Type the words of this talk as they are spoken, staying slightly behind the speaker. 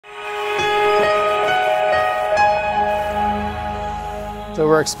So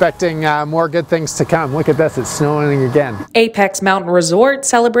we're expecting more good things to come. Look at this, it's snowing again. Apex Mountain Resort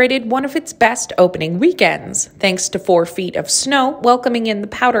celebrated one of its best opening weekends, thanks to 4 feet of snow welcoming in the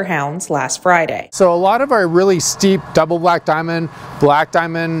powder hounds last Friday. So a lot of our really steep double black diamond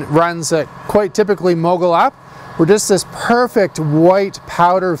runs that quite typically mogul up were just this perfect white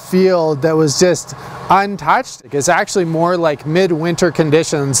powder field that was just untouched. It's actually more like mid-winter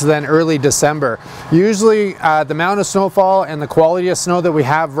conditions than early December. Usually the amount of snowfall and the quality of snow that we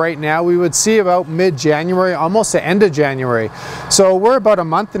have right now, we would see about mid-January, almost the end of January. So we're about a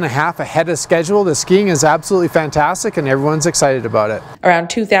month and a half ahead of schedule. The skiing is absolutely fantastic and everyone's excited about it. Around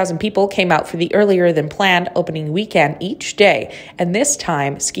 2,000 people came out for the earlier than planned opening weekend each day, and this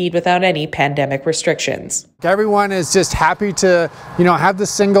time skied without any pandemic restrictions. Everyone is just happy to, have the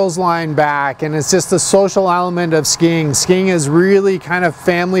singles line back, and it's just the social element of skiing. Skiing is really kind of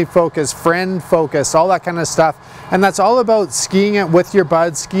family focused, friend focused, all that kind of stuff. And that's all about skiing it with your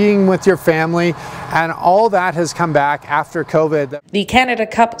buds, skiing with your family, and all that has come back after COVID. The Canada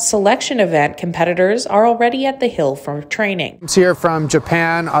Cup selection event competitors are already at the hill for training. It's here from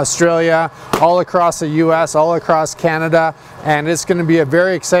Japan, Australia, all across the US, all across Canada, and it's going to be a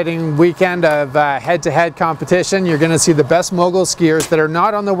very exciting weekend of head-to-head competition. You're going to see the best mogul skiers that are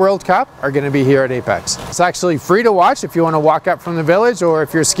not on the World Cup are going to be here at Apex. It's actually free to watch if you want to walk up from the village, or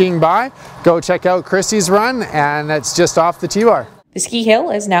if you're skiing by, go check out Christy's run, and it's just off the T-bar. The ski hill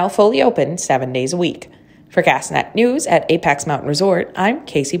is now fully open 7 days a week. For Gasnet News at Apex Mountain Resort, I'm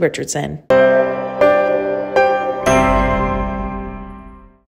Casey Richardson.